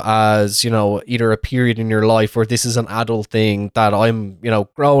yourself as, either a period in your life where this is an adult thing, that I'm,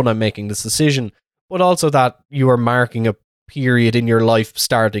 grown, I'm making this decision, but also that you are marking a period in your life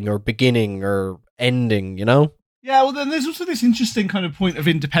starting or beginning or ending, Yeah, well, then there's also this interesting kind of point of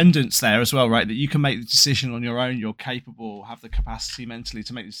independence there as well, right? That you can make the decision on your own, you're capable, have the capacity mentally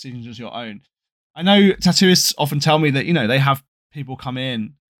to make the decisions as your own. I know tattooists often tell me that, they have people come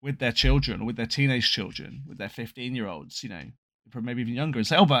in with their children or with their teenage children, with their 15-year-olds, maybe even younger, and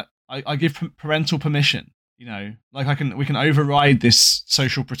say, oh, but I give parental permission, like we can override this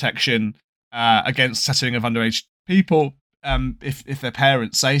social protection against tattooing of underage people if their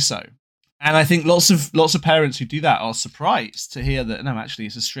parents say so. And I think lots of parents who do that are surprised to hear that no, actually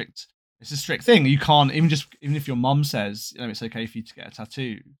it's a strict thing. You can't even if your mum says, it's okay for you to get a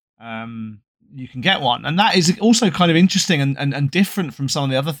tattoo, you can get one. And that is also kind of interesting and different from some of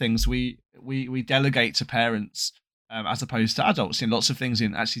the other things we delegate to parents as opposed to adults. Lots of things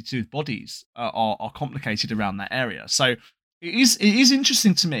in actually to do with bodies are complicated around that area. So it is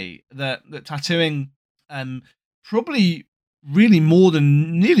interesting to me that tattooing probably really more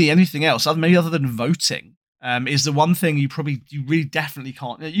than nearly anything else, maybe other than voting, is the one thing you really definitely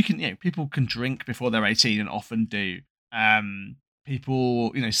can't. People can drink before they're 18 and often do.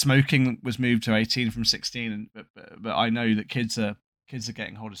 People, smoking was moved to 18 from 16, but I know that kids are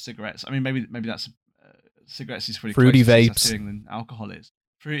getting hold of cigarettes. I mean, maybe that's cigarettes is pretty fruity close vapes to tattooing than alcohol is.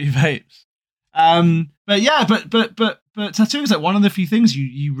 Fruity vapes. But tattooing is like one of the few things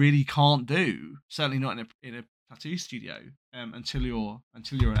you really can't do. Certainly not in a tattoo studio until you're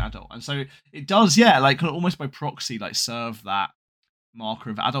an adult. And so it does, like almost by proxy, like serve that marker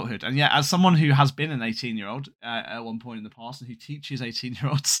of adulthood. And as someone who has been an 18-year-old at one point in the past and who teaches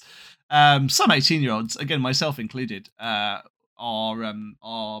 18-year-olds, some 18-year-olds, again myself included, are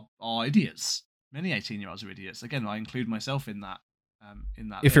idiots. Many 18-year-olds are idiots. Again, I include myself in that.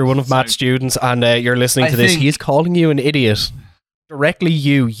 If you're one of Matt's students and you're listening to this, he is calling you an idiot. Directly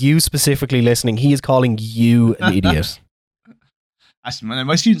you specifically listening, he is calling you an idiot. Actually,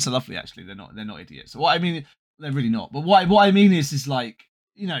 my students are lovely. Actually, they're not idiots. What I mean, they're really not. But what I mean is like,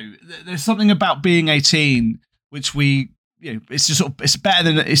 there's something about being 18 which it's just it's better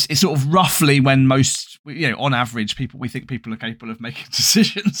than it's sort of roughly when most on average we think people are capable of making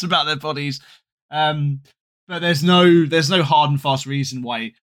decisions about their bodies. But there's no hard and fast reason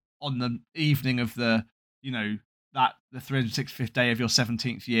why on the evening of the the 365th day of your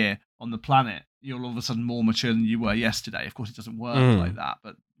 17th year on the planet, you're all of a sudden more mature than you were yesterday. Of course, it doesn't work like that,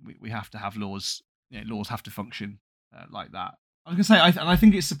 but we have to have laws. Laws have to function like that. I was gonna say, I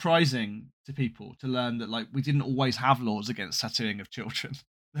think it's surprising to people to learn that like we didn't always have laws against tattooing of children.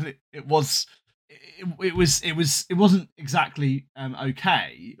 That it wasn't exactly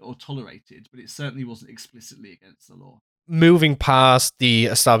okay or tolerated, but it certainly wasn't explicitly against the law. Moving past the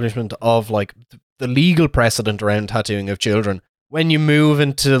establishment of like the legal precedent around tattooing of children, when you move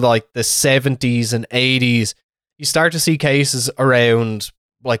into like the 70s and 80s, you start to see cases around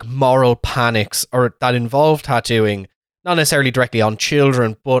like moral panics or that involve tattooing, not necessarily directly on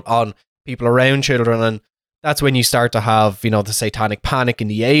children, but on people around children. And that's when you start to have, the satanic panic in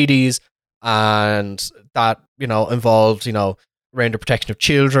the 80s, and that, involved, around the protection of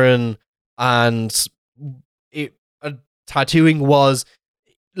children, and tattooing was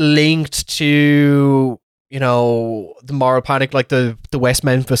linked to, the moral panic, like the West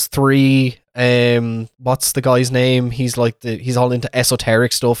Memphis 3. What's the guy's name? He's like he's all into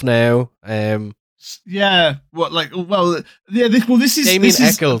esoteric stuff now. This is Damien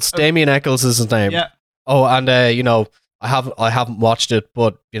Eccles. Damien Eccles is his name. Yeah. Oh, and I haven't watched it,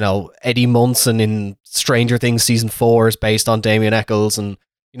 but Eddie Munson in Stranger Things season 4 is based on Damien Eccles, and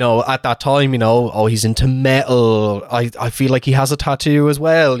at that time, he's into metal. I feel like he has a tattoo as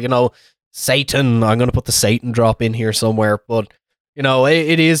well. Satan. I'm gonna put the Satan drop in here somewhere, but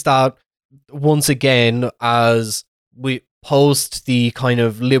it is that once again, as we post the kind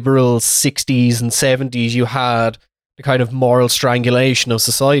of liberal 60s and 70s, you had the kind of moral strangulation of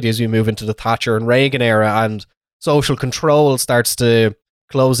society as we move into the Thatcher and Reagan era, and social control starts to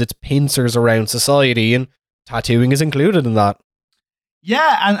close its pincers around society, and tattooing is included in that.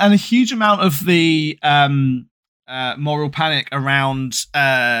 Yeah, and a huge amount of the moral panic around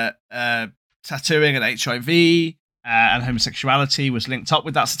tattooing and HIV and homosexuality was linked up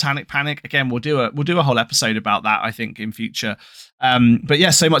with that satanic panic. Again, we'll do a whole episode about that, I think, in future. But yeah,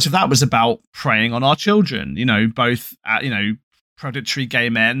 so much of that was about preying on our children. Both predatory gay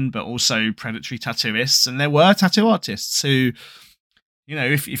men, but also predatory tattooists, and there were tattoo artists who,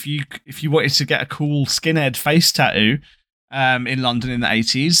 if you wanted to get a cool skinhead face tattoo in London in the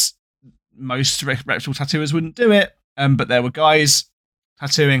 80s, most reputable tattooers wouldn't do it, but there were guys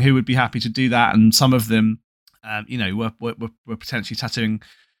tattooing who would be happy to do that, and some of them were potentially tattooing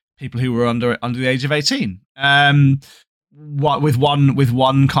people who were under the age of 18. With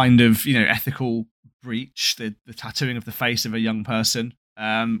one kind of ethical breach, the tattooing of the face of a young person,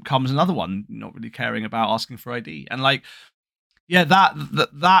 comes another one, not really caring about asking for ID, and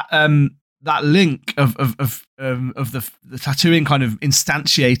that link of the tattooing kind of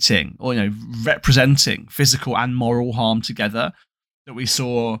instantiating or representing physical and moral harm together that we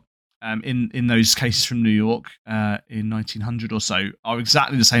saw in those cases from New York in 1900 or so are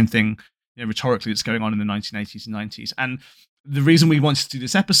exactly the same thing rhetorically that's going on in the 1980s and 90s. And the reason we wanted to do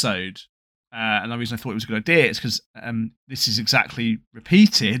this episode, and the reason I thought it was a good idea, is because this is exactly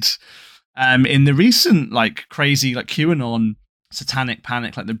repeated in the recent like crazy like QAnon satanic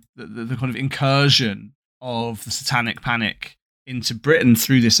panic, like the kind of incursion of the satanic panic into Britain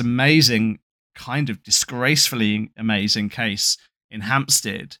through this amazing, kind of disgracefully amazing case in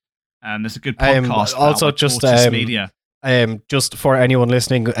Hampstead. There's a good podcast also about just media. Just for anyone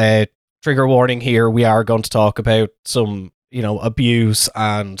listening, trigger warning here. We are going to talk about some, abuse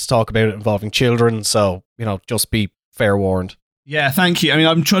and talk about it involving children. So, just be fair warned. Yeah, thank you. I mean,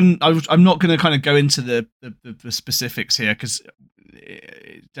 I'm not going to kind of go into the specifics here because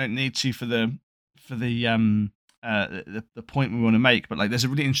don't need to for the point we want to make. But like, there's a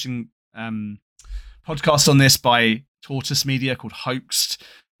really interesting podcast on this by Tortoise Media called Hoaxed.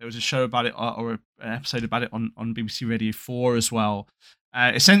 There was a show about it, or an episode about it on BBC Radio 4 as well.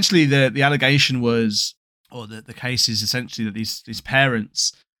 Essentially, the allegation was, or the case is essentially that these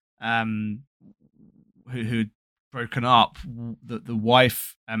parents who'd broken up, the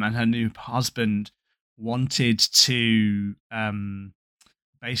wife and her new husband wanted to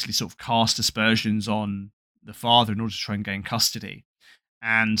basically sort of cast aspersions on the father in order to try and gain custody,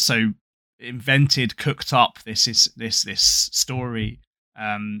 and so cooked up this story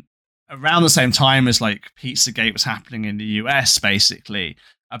around the same time as like Pizzagate was happening in the US, basically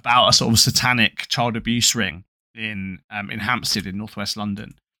about a sort of satanic child abuse ring in Hampstead in northwest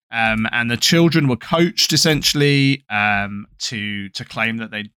London. And the children were coached essentially to claim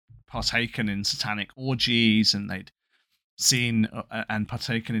that they'd partaken in satanic orgies and they'd seen and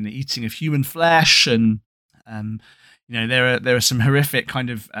partaken in the eating of human flesh. And there are some horrific kind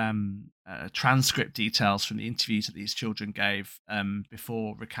of transcript details from the interviews that these children gave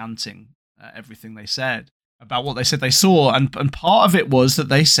before recanting everything they said about what they said they saw. And part of it was that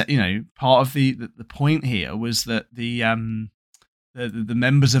they said, part of the point here was that the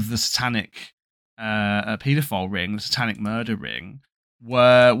members of the satanic paedophile ring, the satanic murder ring,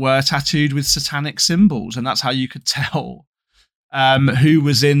 were tattooed with satanic symbols, and that's how you could tell who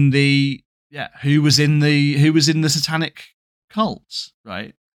was in the satanic cult,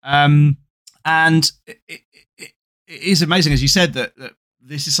 right? And it is amazing, as you said, that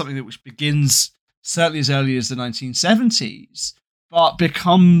this is something which begins certainly as early as the 1970s. But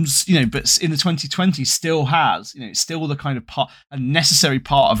becomes, but in the 2020s still has, it's still the kind of a necessary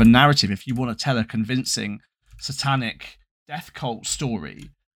part of a narrative if you want to tell a convincing satanic death cult story,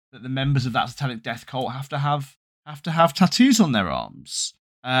 that the members of that satanic death cult have to have tattoos on their arms.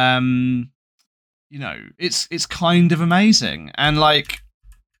 It's kind of amazing, and like,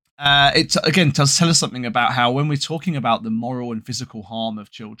 it again does tell us something about how when we're talking about the moral and physical harm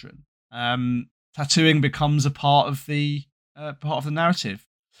of children, tattooing becomes a part of the narrative.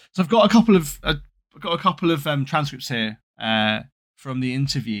 So I've got a couple of transcripts here from the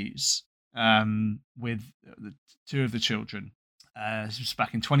interviews with the two of the children. This was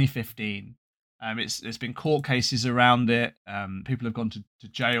back in 2015. There's been court cases around it. People have gone to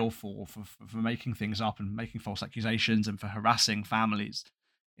jail for making things up and making false accusations and for harassing families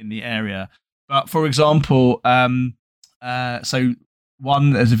in the area. But for example, there's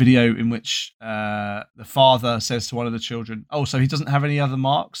a video in which the father says to one of the children, "Oh, so he doesn't have any other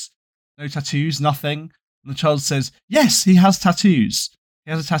marks? No tattoos, nothing?" And the child says, "Yes, he has tattoos.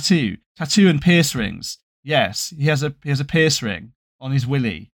 He has a tattoo and pierce rings. Yes, he has a pierce ring on his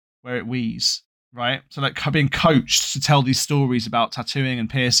willy where it wheezes." Right? So like being coached to tell these stories about tattooing and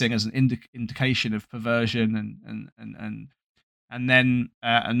piercing as an indication of perversion, and then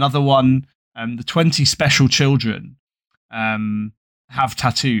another one, the 20 special children have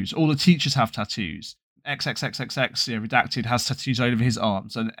tattoos. All the teachers have tattoos. XXXXX, redacted, has tattoos all over his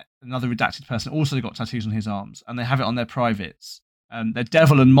arms, and another redacted person also got tattoos on his arms, and they have it on their privates. They're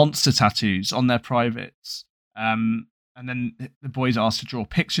devil and monster tattoos on their privates. And then the boys are asked to draw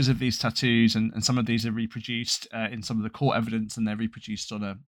pictures of these tattoos, and some of these are reproduced in some of the court evidence, and they're reproduced on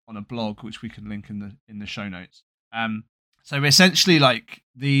a blog, which we can link in the show notes. So essentially, like,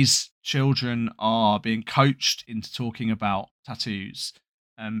 these children are being coached into talking about tattoos,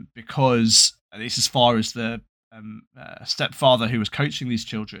 because at least as far as the stepfather who was coaching these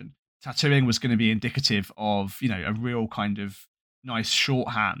children, tattooing was going to be indicative of a real kind of nice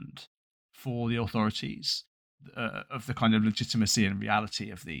shorthand for the authorities of the kind of legitimacy and reality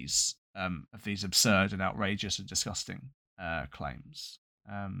of these absurd and outrageous and disgusting claims.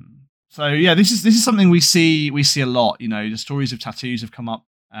 So yeah, this is something we see a lot. The stories of tattoos have come up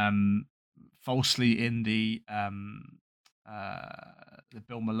falsely in the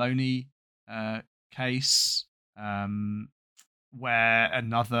Bill Maloney case. where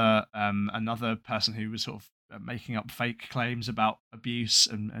another person who was sort of making up fake claims about abuse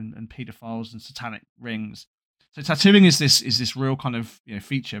and paedophiles and satanic rings. So tattooing is this real kind of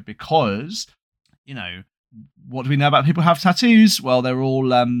feature because what do we know about people who have tattoos? Well, they're all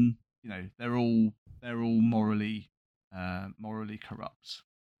they're all morally corrupt.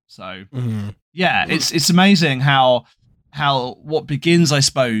 So yeah, it's amazing how what begins, I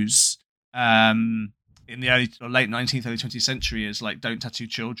suppose, in the late 19th, early 20th century as like don't tattoo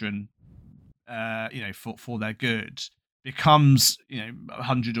children, for their good, becomes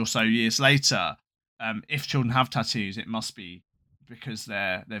 100 or so years later. If children have tattoos, it must be because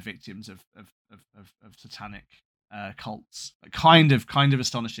they're victims of satanic cults. Kind of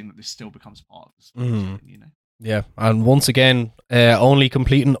astonishing that this still becomes part of the story, Yeah, and once again, only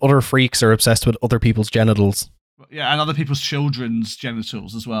complete and utter freaks are obsessed with other people's genitals. Yeah, and other people's children's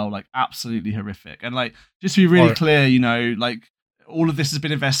genitals as well, like absolutely horrific. And like, just to be really clear, like all of this has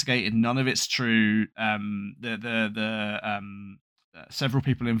been investigated. None of it's true. Several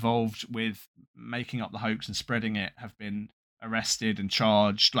people involved with making up the hoax and spreading it have been arrested and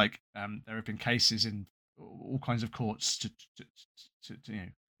charged. Like, there have been cases in all kinds of courts to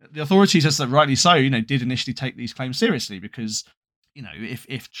the authorities, as rightly so, did initially take these claims seriously because,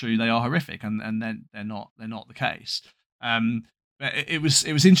 if true, they are horrific, and then they're not the case. But it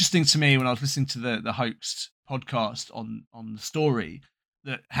was interesting to me when I was listening to the Hoaxed podcast on the story,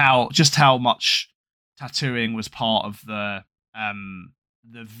 that how much tattooing was part of the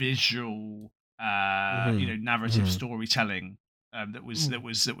visual narrative storytelling that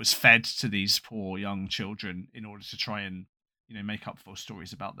was fed to these poor young children in order to try and make up for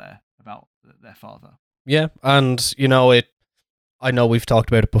stories about their father. Yeah, and I know we've talked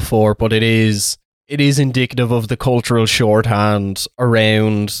about it before, but it is indicative of the cultural shorthand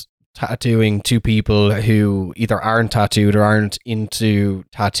around tattooing to people who either aren't tattooed or aren't into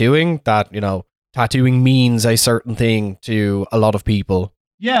tattooing, that tattooing means a certain thing to a lot of people.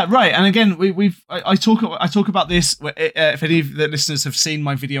 Yeah, right. And again, I talk about this. If any of the listeners have seen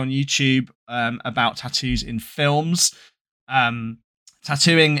my video on YouTube about tattoos in films,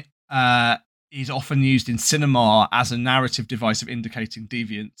 tattooing is often used in cinema as a narrative device of indicating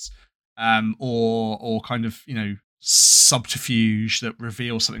deviance, or kind of subterfuge that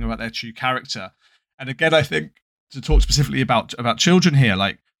reveals something about their true character. And again, I think to talk specifically about children here,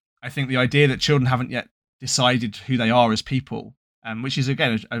 like I think the idea that children haven't yet decided who they are as people, which is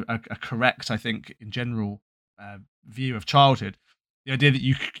again a correct, I think, in general view of childhood. The idea that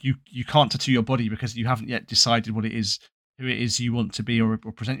you can't tattoo your body because you haven't yet decided what it is, who it is you want to be or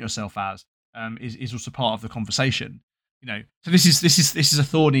present yourself as, is also part of the conversation. So this is a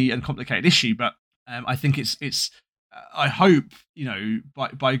thorny and complicated issue, but I think it's I hope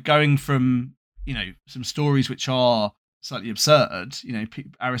by going from some stories which are slightly absurd,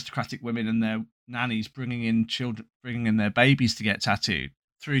 aristocratic women and their nannies bringing in their babies to get tattooed,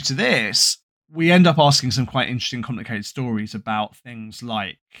 through to this, we end up asking some quite interesting, complicated stories about things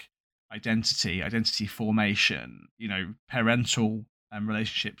like identity formation, parental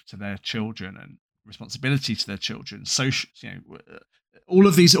relationship to their children and responsibility to their children, social, all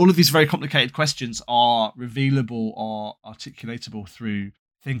of these very complicated questions are revealable or articulatable through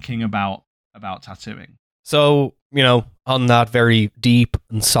thinking about tattooing. So, on that very deep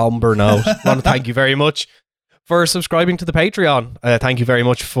and somber note, I want to thank you very much for subscribing to the Patreon. Thank you very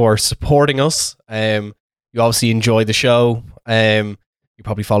much for supporting us. You obviously enjoy the show. You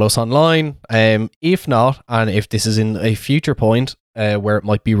probably follow us online. If not, and if this is in a future point where it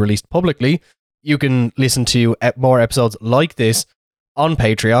might be released publicly, you can listen to more episodes like this on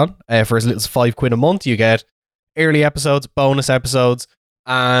Patreon. For as little as £5 a month, you get early episodes, bonus episodes,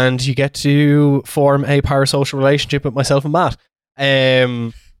 and you get to form a parasocial relationship with myself and Matt.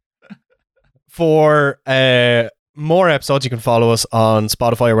 For more episodes, you can follow us on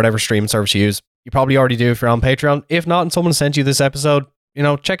Spotify or whatever streaming service you use. You probably already do if you're on Patreon. If not, and someone sent you this episode,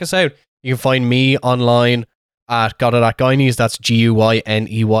 check us out. You can find me online at Got It at Guineys. That's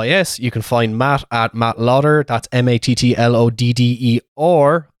GUYNEYS. You can find Matt at Matt Lodder. That's MATTLODDE,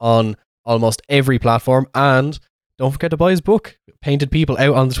 or on almost every platform. And don't forget to buy his book, Painted People,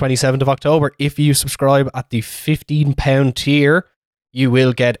 out on the 27th of October. If you subscribe at the £15 tier, you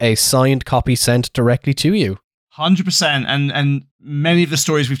will get a signed copy sent directly to you. 100%. And many of the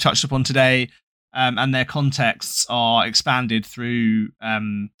stories we've touched upon today and their contexts are expanded through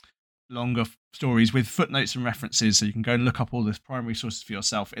longer stories with footnotes and references, so you can go and look up all the primary sources for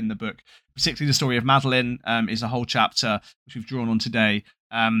yourself in the book. Particularly the story of Madeleine is a whole chapter which we've drawn on today,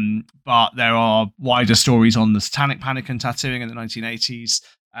 but there are wider stories on the Satanic Panic and tattooing in the 1980s,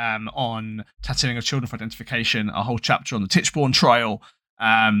 on tattooing of children for identification, a whole chapter on the Tichborne trial.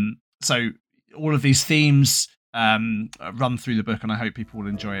 So all of these themes run through the book, and I hope people will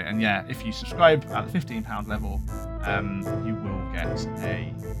enjoy it. And yeah, if you subscribe at the £15 level, you will get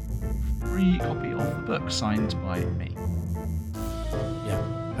a free copy of the book signed by me. Yeah.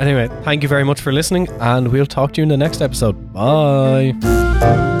 Anyway, thank you very much for listening, and we'll talk to you in the next episode. Bye.